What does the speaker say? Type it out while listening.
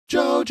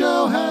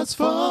JoJo has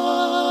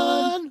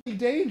fun.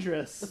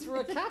 Dangerous. That's for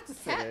a cat to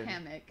sit Cat in.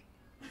 hammock.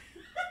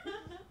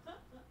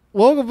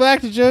 Welcome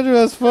back to JoJo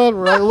Has Fun,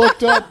 where I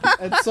looked up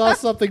and saw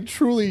something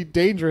truly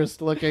dangerous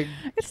looking.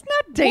 It's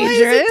not Why dangerous.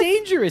 is it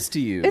dangerous to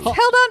you? It's held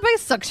on by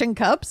suction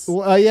cups.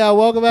 Yeah,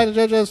 welcome back to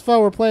JoJo Has Fun.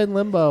 We're playing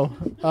Limbo.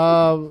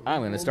 I'm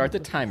going to start the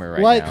timer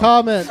right Like, now.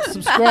 comment,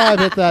 subscribe,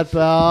 hit that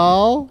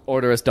bell.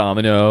 Order us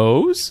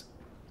Domino's.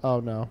 Oh,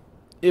 no.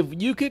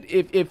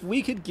 If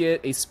we could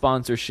get a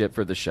sponsorship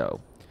for the show,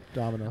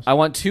 Domino's. I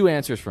want 2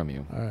 answers from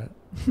you. All right.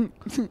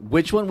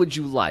 Which one would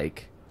you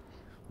like?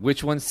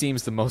 Which one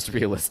seems the most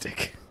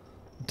realistic?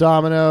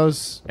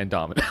 Domino's And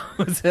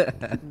Domino's.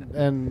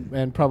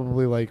 and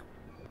probably like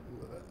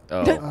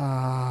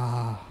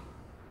Oh.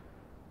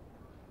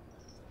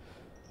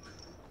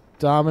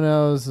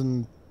 Domino's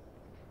and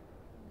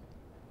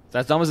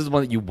That's Domino's is the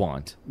one that you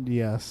want.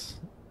 yes.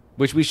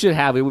 Which we should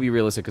have. It would be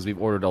realistic because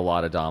we've ordered a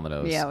lot of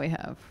Domino's. Yeah, we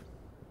have.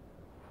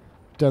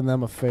 Done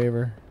them a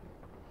favor.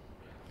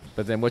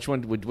 But then which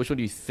one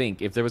do you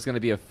think, if there was going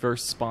to be a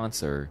first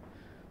sponsor?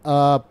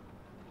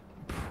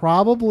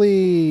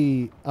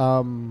 Probably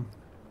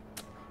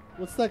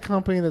what's that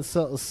company that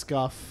sells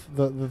Scuff?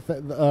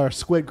 The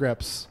Squid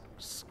Grips.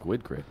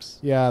 Squid Grips.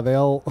 Yeah,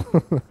 they'll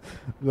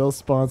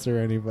sponsor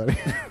anybody.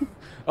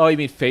 Oh, you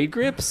mean Fade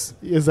Grips?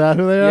 Is that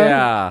who they are?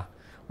 Yeah.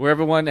 Where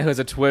everyone who has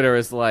a Twitter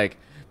is like,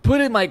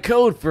 put in my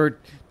code for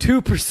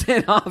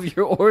 2% off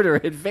your order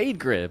at Fade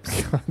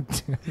Grips.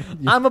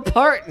 I'm a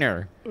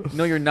partner.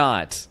 No, you're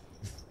not.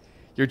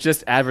 You're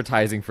just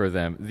advertising for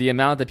them. The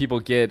amount that people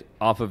get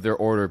off of their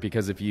order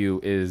because of you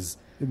is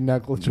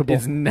Negligible.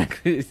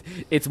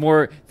 it's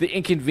more the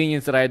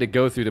inconvenience that I had to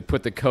go through to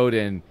put the code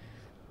in.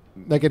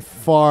 Like it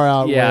far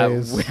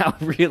outweighs. Yeah,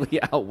 really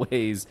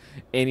outweighs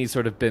any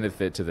sort of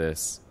benefit to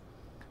this.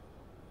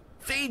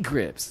 Fade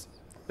Grips.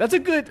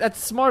 That's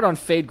smart on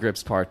Fade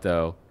Grips' part,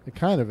 though. It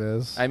kind of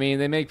is. I mean,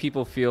 they make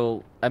people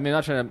feel. I mean, I'm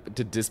not trying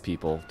to diss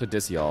people, to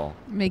diss y'all.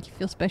 Make you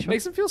feel special.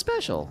 Makes them feel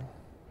special.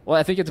 Well,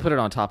 I think you have to put it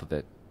on top of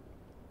it.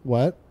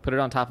 What? Put it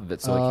on top of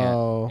it so it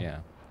Oh.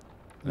 can't.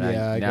 Yeah.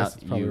 Yeah, I guess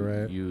that's probably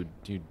right. You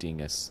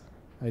dingus.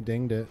 I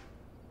dinged it.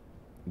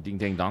 Ding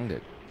dang donged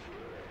it.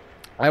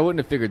 I wouldn't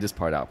have figured this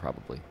part out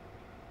probably.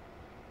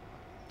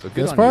 So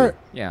good This on part?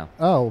 You. Yeah.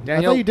 Oh, I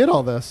Daniel- thought you did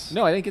all this.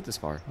 No, I didn't get this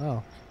far.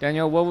 Oh.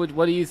 Daniel,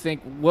 what do you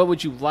think? What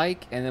would you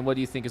like, and then what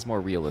do you think is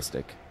more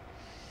realistic?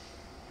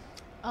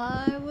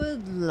 I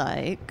would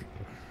like,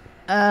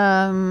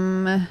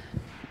 Because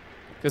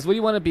what do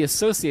you want to be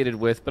associated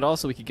with, but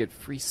also we could get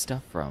free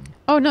stuff from?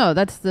 oh no,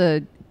 that's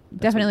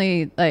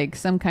definitely like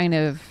some kind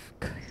of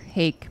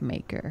cake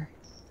maker.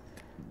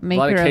 A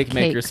lot of cake cakes.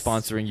 makers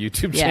sponsoring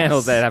YouTube Yes.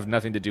 channels that have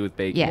nothing to do with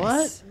baking.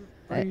 Yes.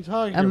 What are you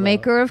talking A about?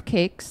 maker of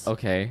cakes.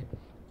 Okay.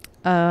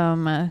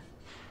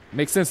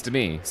 Makes sense to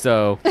me.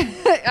 So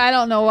I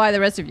don't know why the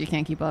rest of you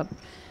can't keep up.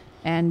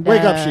 And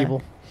Wake up,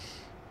 sheeple.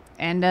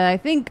 And I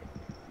think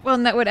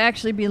one that would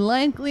actually be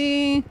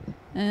likely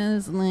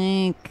is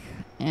like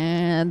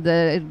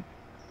the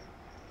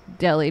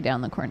deli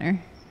down the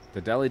corner. the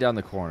deli down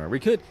the corner.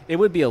 It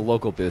would be a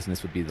local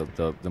business would be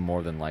the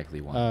more than likely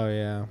one. Oh,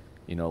 yeah.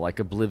 You know, like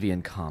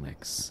Oblivion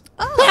Comics.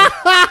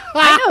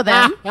 I know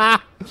them.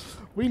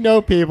 We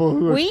know people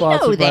who are We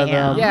sponsored know by them.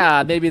 them.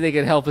 Yeah, maybe they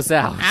could help us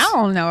out. I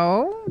don't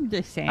know.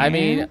 Just saying. I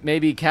mean,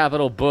 maybe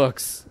Capital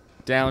Books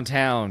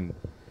downtown.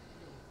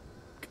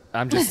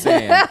 I'm just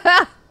saying.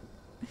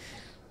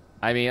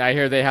 I mean, I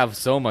hear they have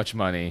so much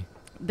money.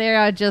 they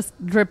are just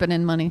dripping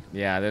in money.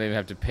 Yeah, they don't even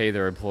have to pay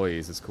their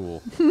employees. It's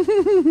cool.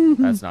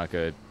 That's not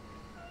good.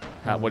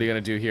 What are you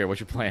going to do here? What's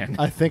your plan?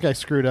 I think I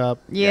screwed up.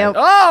 Yep.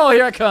 Oh,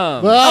 here it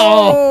comes.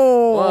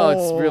 Oh! Oh,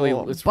 it's really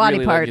Body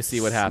let you parts.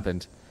 see what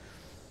happened.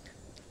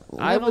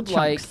 I Little would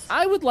chunks.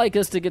 like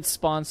us to get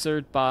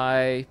sponsored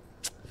by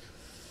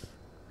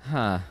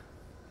Like,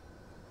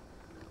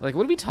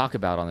 what do we talk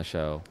about on the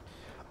show?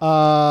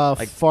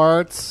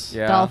 Farts.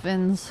 Yeah.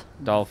 Dolphins.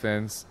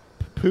 Dolphins.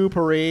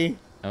 Poopery.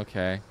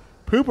 Okay.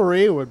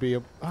 Poopery would be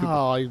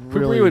I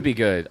really Poopery would be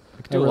good.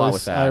 I could do a lot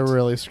with that. I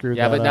really screwed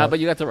Yeah, that but up. but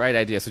you got the right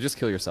idea, so just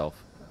kill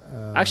yourself.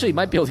 Actually, you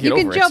might be able to get You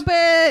over can it. jump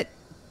it.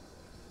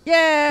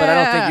 Yeah. But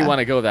I don't think you want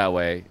to go that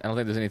way. I don't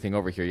think there's anything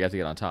over here. You have to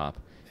get on top.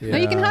 No,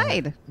 you can Yeah.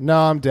 hide. No,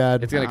 I'm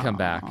dead. It's going to come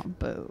back. Aw,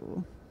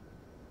 boo.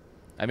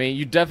 I mean,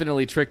 you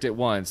definitely tricked it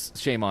once.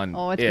 Shame on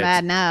Oh, it's it.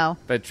 bad now.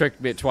 But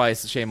tricked it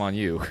twice. Shame on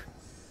you.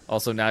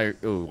 Also, now you're...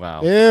 Ooh,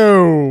 wow.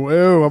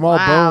 Ew, I'm all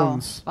Wow.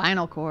 bones.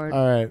 Spinal cord.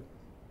 All right.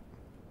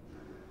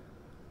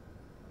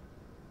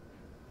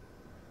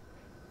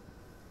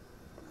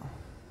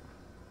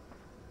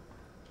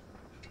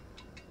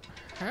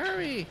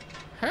 Hurry.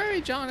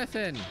 Hurry,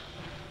 Jonathan.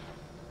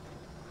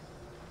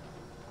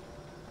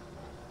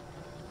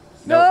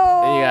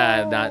 No.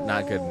 Yeah,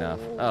 not good enough.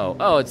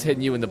 Oh, it's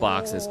hitting you in the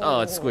boxes.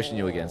 Oh, it's squishing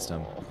you against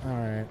them. All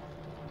right.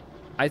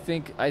 I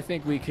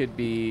think we could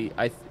be.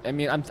 I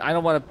mean, I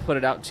don't want to put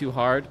it out too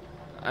hard.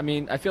 I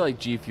mean, I feel like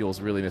G Fuel's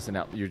really missing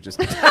out. You're just.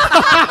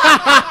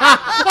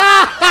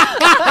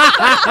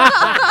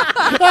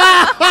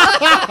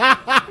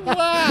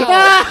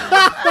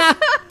 Wow.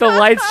 The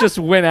lights just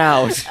went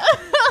out.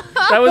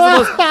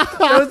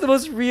 That was the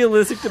most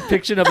realistic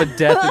depiction of a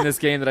death in this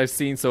game that I've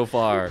seen so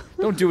far.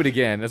 Don't do it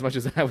again. As much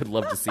as I would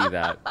love to see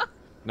that.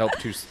 Nope,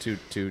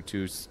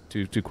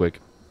 too quick.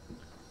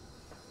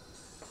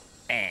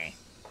 I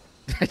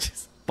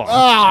just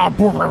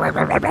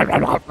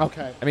bonked.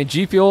 Okay. I mean,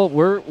 G Fuel.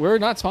 We're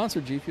not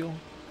sponsored. G Fuel.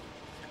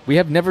 We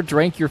have never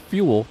drank your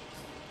fuel.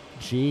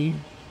 G.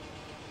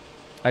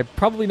 I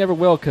probably never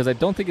will because I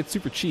don't think it's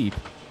super cheap.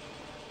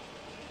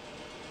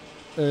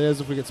 It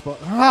is if we get spot.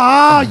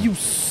 Ah, you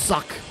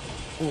suck.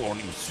 Oh,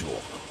 you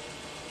suck.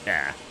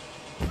 Yeah.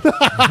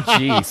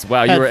 Jeez,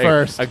 wow, you Head were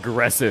first.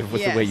 aggressive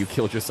with the way Yes. you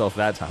killed yourself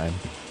that time.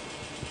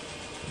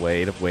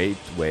 Wait. You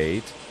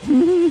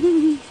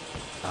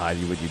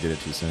did it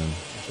too soon.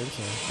 I think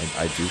so.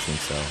 I do think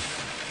so.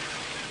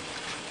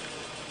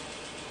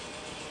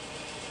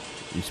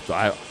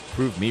 I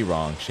proved me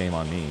wrong. Shame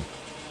on me.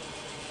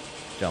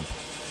 Jump.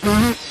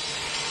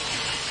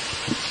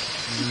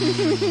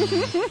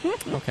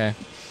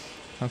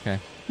 Okay. All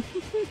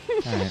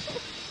right.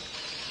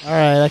 All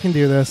right, I can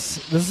do this.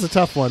 This is a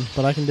tough one,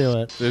 but I can do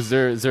it. Is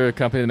there a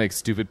company that makes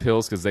stupid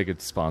pills because they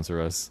could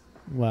sponsor us?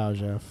 Wow,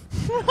 Jeff.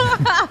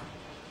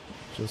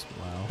 Just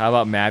wow. How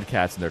about Mad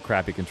Cats and their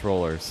crappy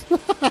controllers?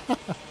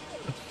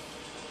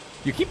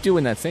 You keep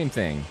doing that same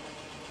thing.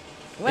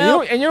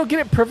 Well, And you don't get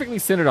it perfectly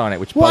centered on it,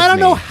 which Well, bugs I don't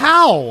me. know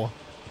how.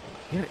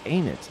 You gotta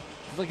aim it.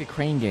 It's like a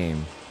crane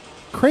game.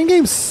 Crane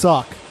games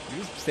suck.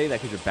 You just say that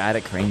because you're bad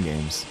at crane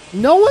games.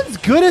 No one's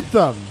good at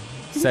them.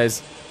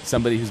 Says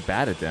somebody who's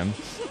bad at them.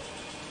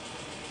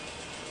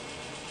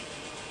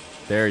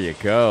 There you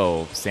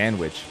go.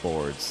 Sandwich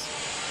boards.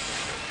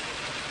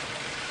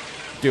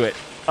 Do it.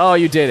 Oh,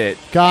 you did it.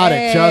 Got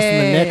it just in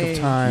the nick Hey. of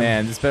time.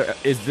 Man,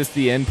 is this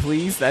the end,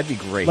 please? That'd be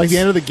great. Like the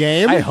end of the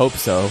game? I hope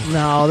so.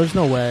 No, there's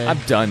no way. I'm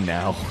done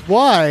now.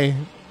 Why?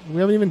 We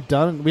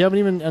haven't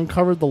even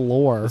uncovered the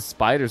lore. The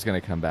spider's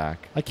gonna come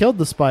back. I killed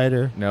the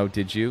spider. No,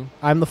 did you?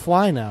 I'm the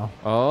fly now.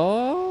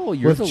 Oh,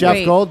 you're With the Jeff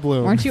Wait,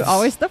 Goldblum. weren't you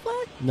always the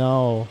flag?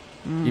 No.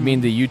 You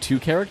mean the U2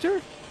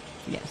 character?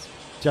 Yes.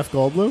 Jeff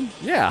Goldblum?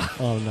 Yeah.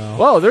 Oh, no.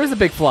 Whoa, there's a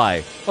big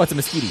fly. Oh, it's a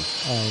mosquito.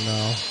 Oh,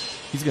 no.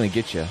 He's gonna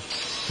get you.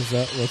 Is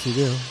that what's he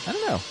do? I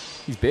don't know.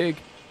 He's big.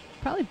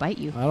 Probably bite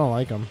you. I don't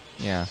like him.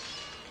 Yeah.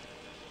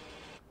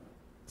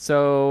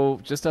 So,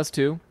 just us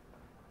two.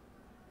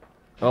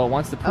 Oh, it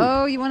wants to poop.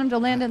 Oh, you want him to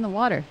land in the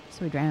water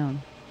so we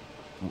drown.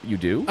 You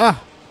do?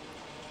 Ah,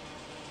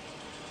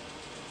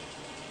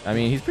 I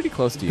mean, he's pretty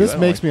close to you. this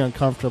makes me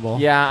uncomfortable.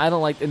 Yeah, I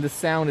don't like... And the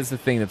sound is the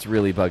thing that's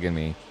really bugging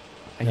me.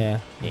 Yeah,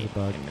 he's a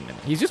bug.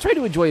 He's just trying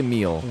to enjoy a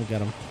meal. Let me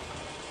get him.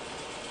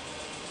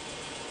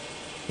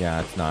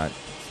 Yeah, it's not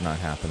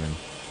happening.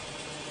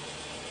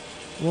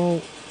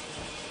 Well,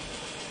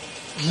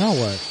 now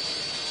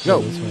what? Go.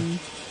 This way.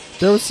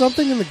 There was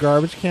something in the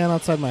garbage can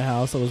outside my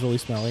house that was really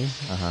smelly,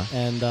 Uh-huh.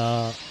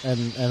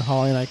 and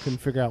Holly and I couldn't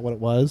figure out what it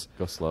was.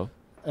 Go slow.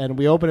 And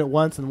we opened it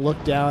once and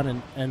looked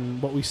down,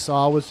 and what we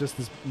saw was just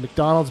this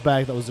McDonald's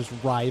bag that was just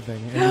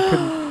writhing, and we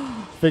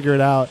couldn't figure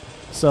it out.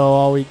 So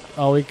all we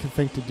could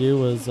think to do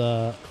was,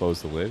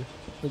 Close the lid.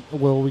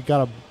 well, we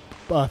got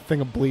a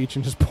thing of bleach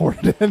and just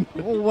poured it in.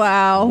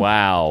 Wow.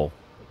 Wow.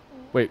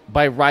 Wait,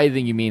 by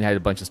writhing you mean had a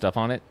bunch of stuff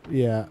on it?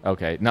 Yeah.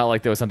 Okay, not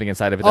like there was something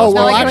inside of it. That Oh was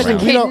well, like moving it was a actually,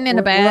 around. we kitten don't. in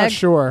a We're not bag?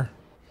 sure.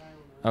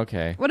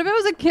 Okay. What if it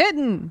was a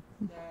kitten?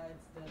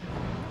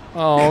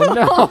 Oh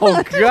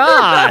no,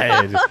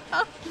 God!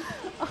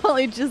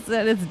 Ollie just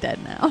said it's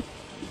dead now.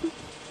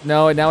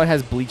 No, now it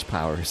has bleach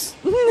powers.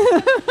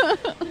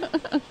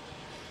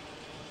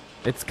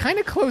 It's kind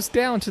of close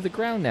down to the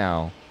ground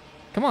now.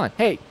 Come on,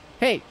 hey,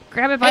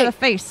 Grab it by Hey. the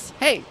face.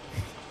 hey!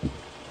 So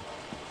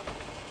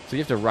you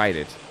have to ride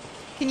it.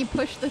 Can you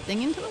push the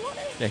thing into the water?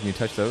 Yeah, can you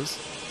touch those?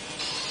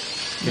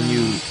 Can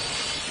you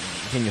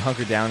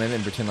hunker down in it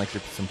and pretend like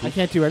you're some I poop?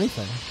 can't do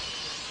anything.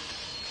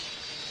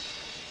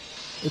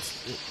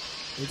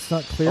 It's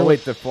not clear. Oh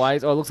wait, the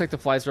flies. Oh, it looks like the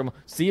flies are.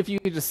 See if you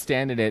can just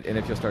stand in it, and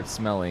if you'll start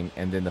smelling,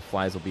 and then the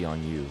flies will be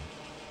on you.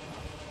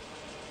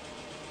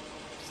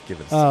 Just give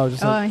it. A Oh,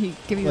 just Oh, like, he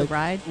give you a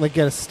ride? like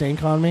get a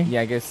stink on me.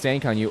 Yeah, get a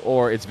stank on you,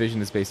 or its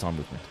vision is based on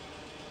movement.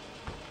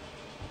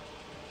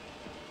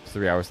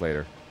 3 hours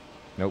later.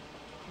 Nope.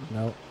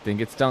 No. Didn't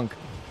get stunk.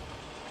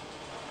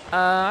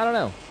 I don't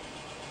know.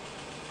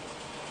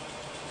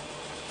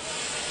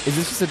 Is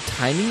this just a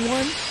timing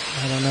one?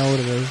 I don't know what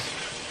it is.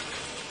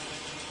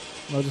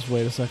 I'll just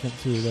wait a second to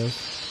see what it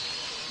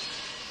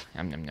is.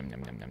 Yum, yum, yum,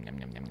 yum, yum, yum, yum,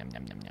 yum, yum,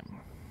 yum, yum, yum.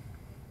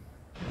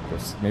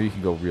 Maybe you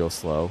can go real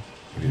slow.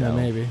 Maybe Yeah, that'll-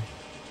 maybe.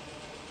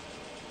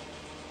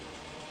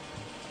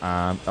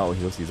 Oh,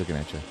 he's looking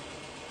at you.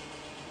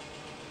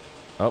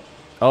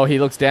 Oh, he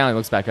looks down. He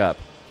looks back up.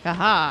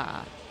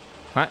 Haha.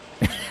 What?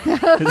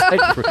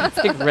 it's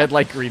like red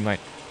light, green light.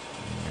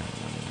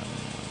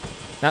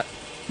 Now,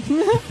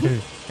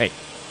 hey.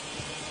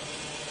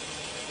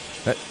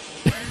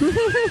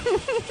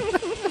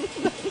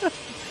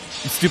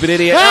 You stupid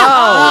idiot.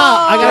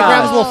 Ah! I gotta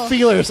grab his God. little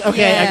feelers.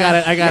 Okay, I got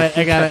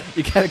Yeah. it.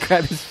 You gotta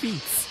grab his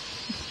feet.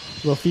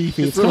 Little feet.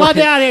 His Come little- on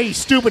down here, you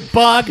stupid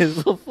bug. His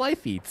little fly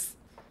feet.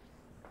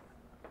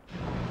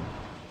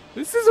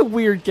 This is a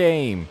weird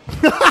game.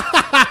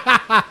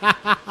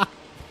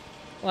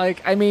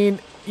 Like, I mean,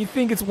 you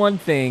think it's one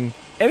thing,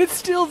 and it's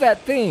still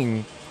that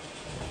thing,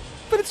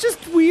 but it's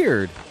just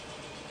weird.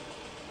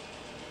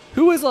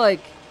 Who was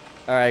like,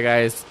 all right,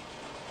 guys,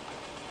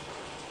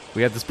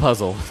 we have this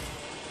puzzle.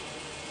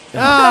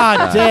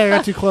 Ah, dang, I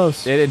got too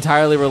close. It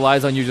entirely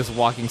relies on you just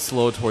walking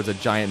slow towards a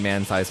giant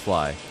man-sized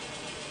fly.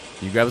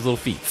 You grab his little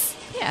feet.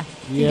 Yeah.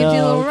 You give you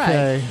a little ride.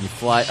 okay. You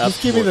fly up.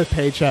 Just give me the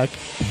paycheck.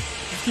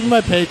 Just give me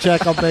my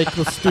paycheck. I'll make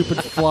the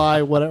stupid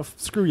fly. Whatever.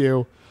 Screw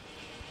you.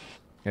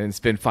 And then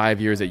spend 5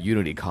 years at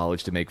Unity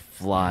College to make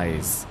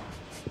flies.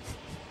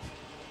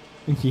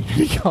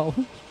 Unity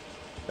College.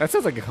 That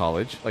sounds like a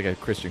college, like a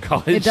Christian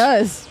college. It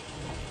does.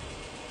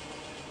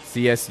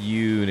 CS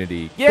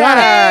Unity.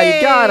 Yeah,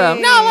 you got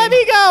him. No, let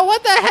me go.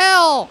 What the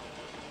hell?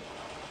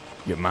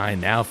 You're mine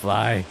now,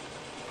 fly.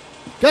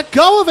 Let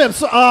go of him.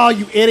 Oh,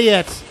 you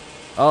idiot.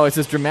 Oh, it's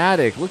just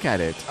dramatic. Look at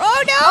it.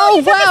 Oh no!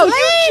 Oh, wow,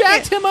 you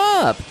jacked him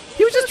up.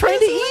 He was just trying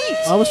to eat.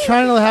 I was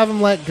trying to have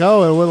him let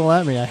go. It wouldn't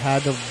let me. I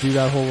had to do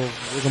that whole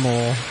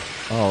rigmarole.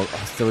 Oh,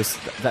 so it's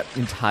that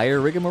entire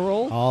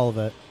rigmarole? All of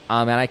it.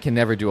 Man, I can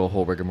never do a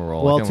whole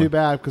rigmarole. Well, too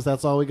bad, because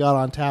that's all we got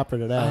on tap for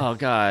today. Oh,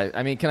 God.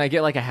 I mean, can I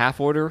get like a half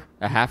order?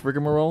 A half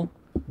rigmarole?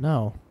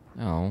 No.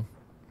 Oh.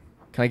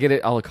 Can I get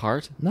it a la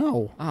carte?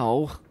 No.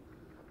 Oh.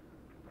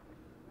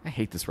 I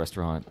hate this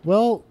restaurant.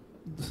 Well,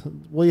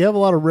 you have a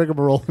lot of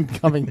rigmarole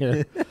coming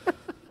here.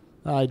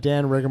 Hi,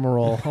 Dan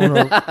Rigmarole,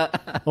 owner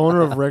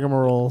of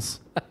Rigmaroles.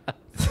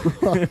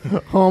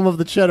 Home of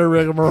the cheddar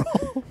rigmarole.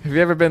 Have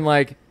you ever been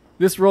like,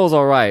 this roll's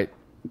all right.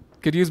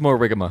 Could use more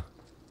rigama.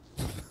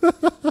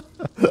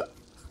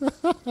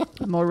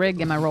 More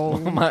rig in my roll.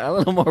 A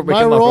little more rigama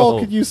My roll roll.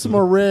 could use some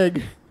more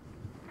rig.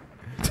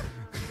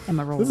 In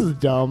my roll. This is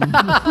dumb.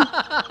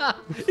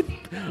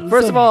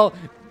 First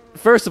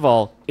of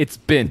all, it's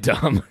been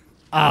dumb.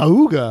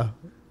 Auga.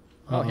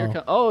 Oh, here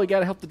comes. Oh, you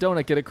gotta help the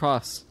donut get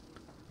across.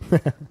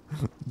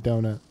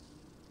 Donut.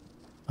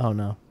 Oh,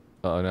 no.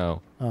 Oh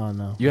no. Oh,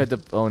 no. You had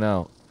to. Oh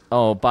no.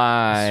 Oh,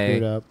 bye.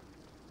 Screwed up.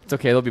 It's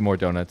okay. There'll be more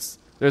donuts.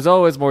 There's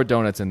always more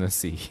donuts in the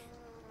sea.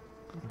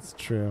 It's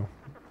true.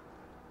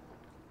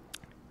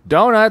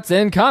 Donuts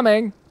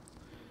incoming.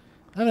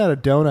 I haven't had a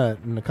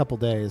donut in a couple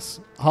days.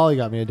 Holly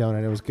got me a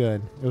donut. It was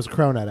good. It was a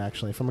cronut,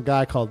 actually, from a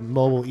guy called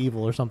Mobile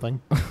Evil or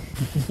something.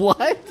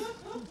 What?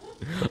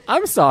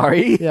 I'm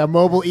sorry. Yeah,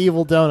 Mobile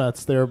Evil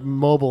Donuts. They were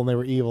mobile and they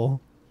were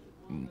evil.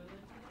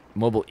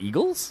 Mobile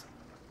Eagles?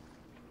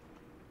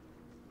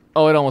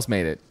 Oh, it almost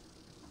made it.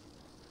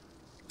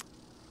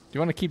 Do you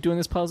want to keep doing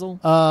this puzzle?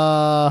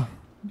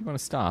 Do you want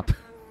to stop?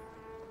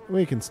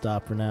 We can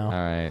stop for now. All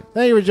right.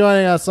 Thank you for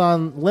joining us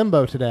on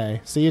Limbo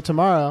today. See you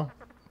tomorrow.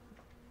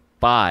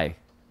 Bye.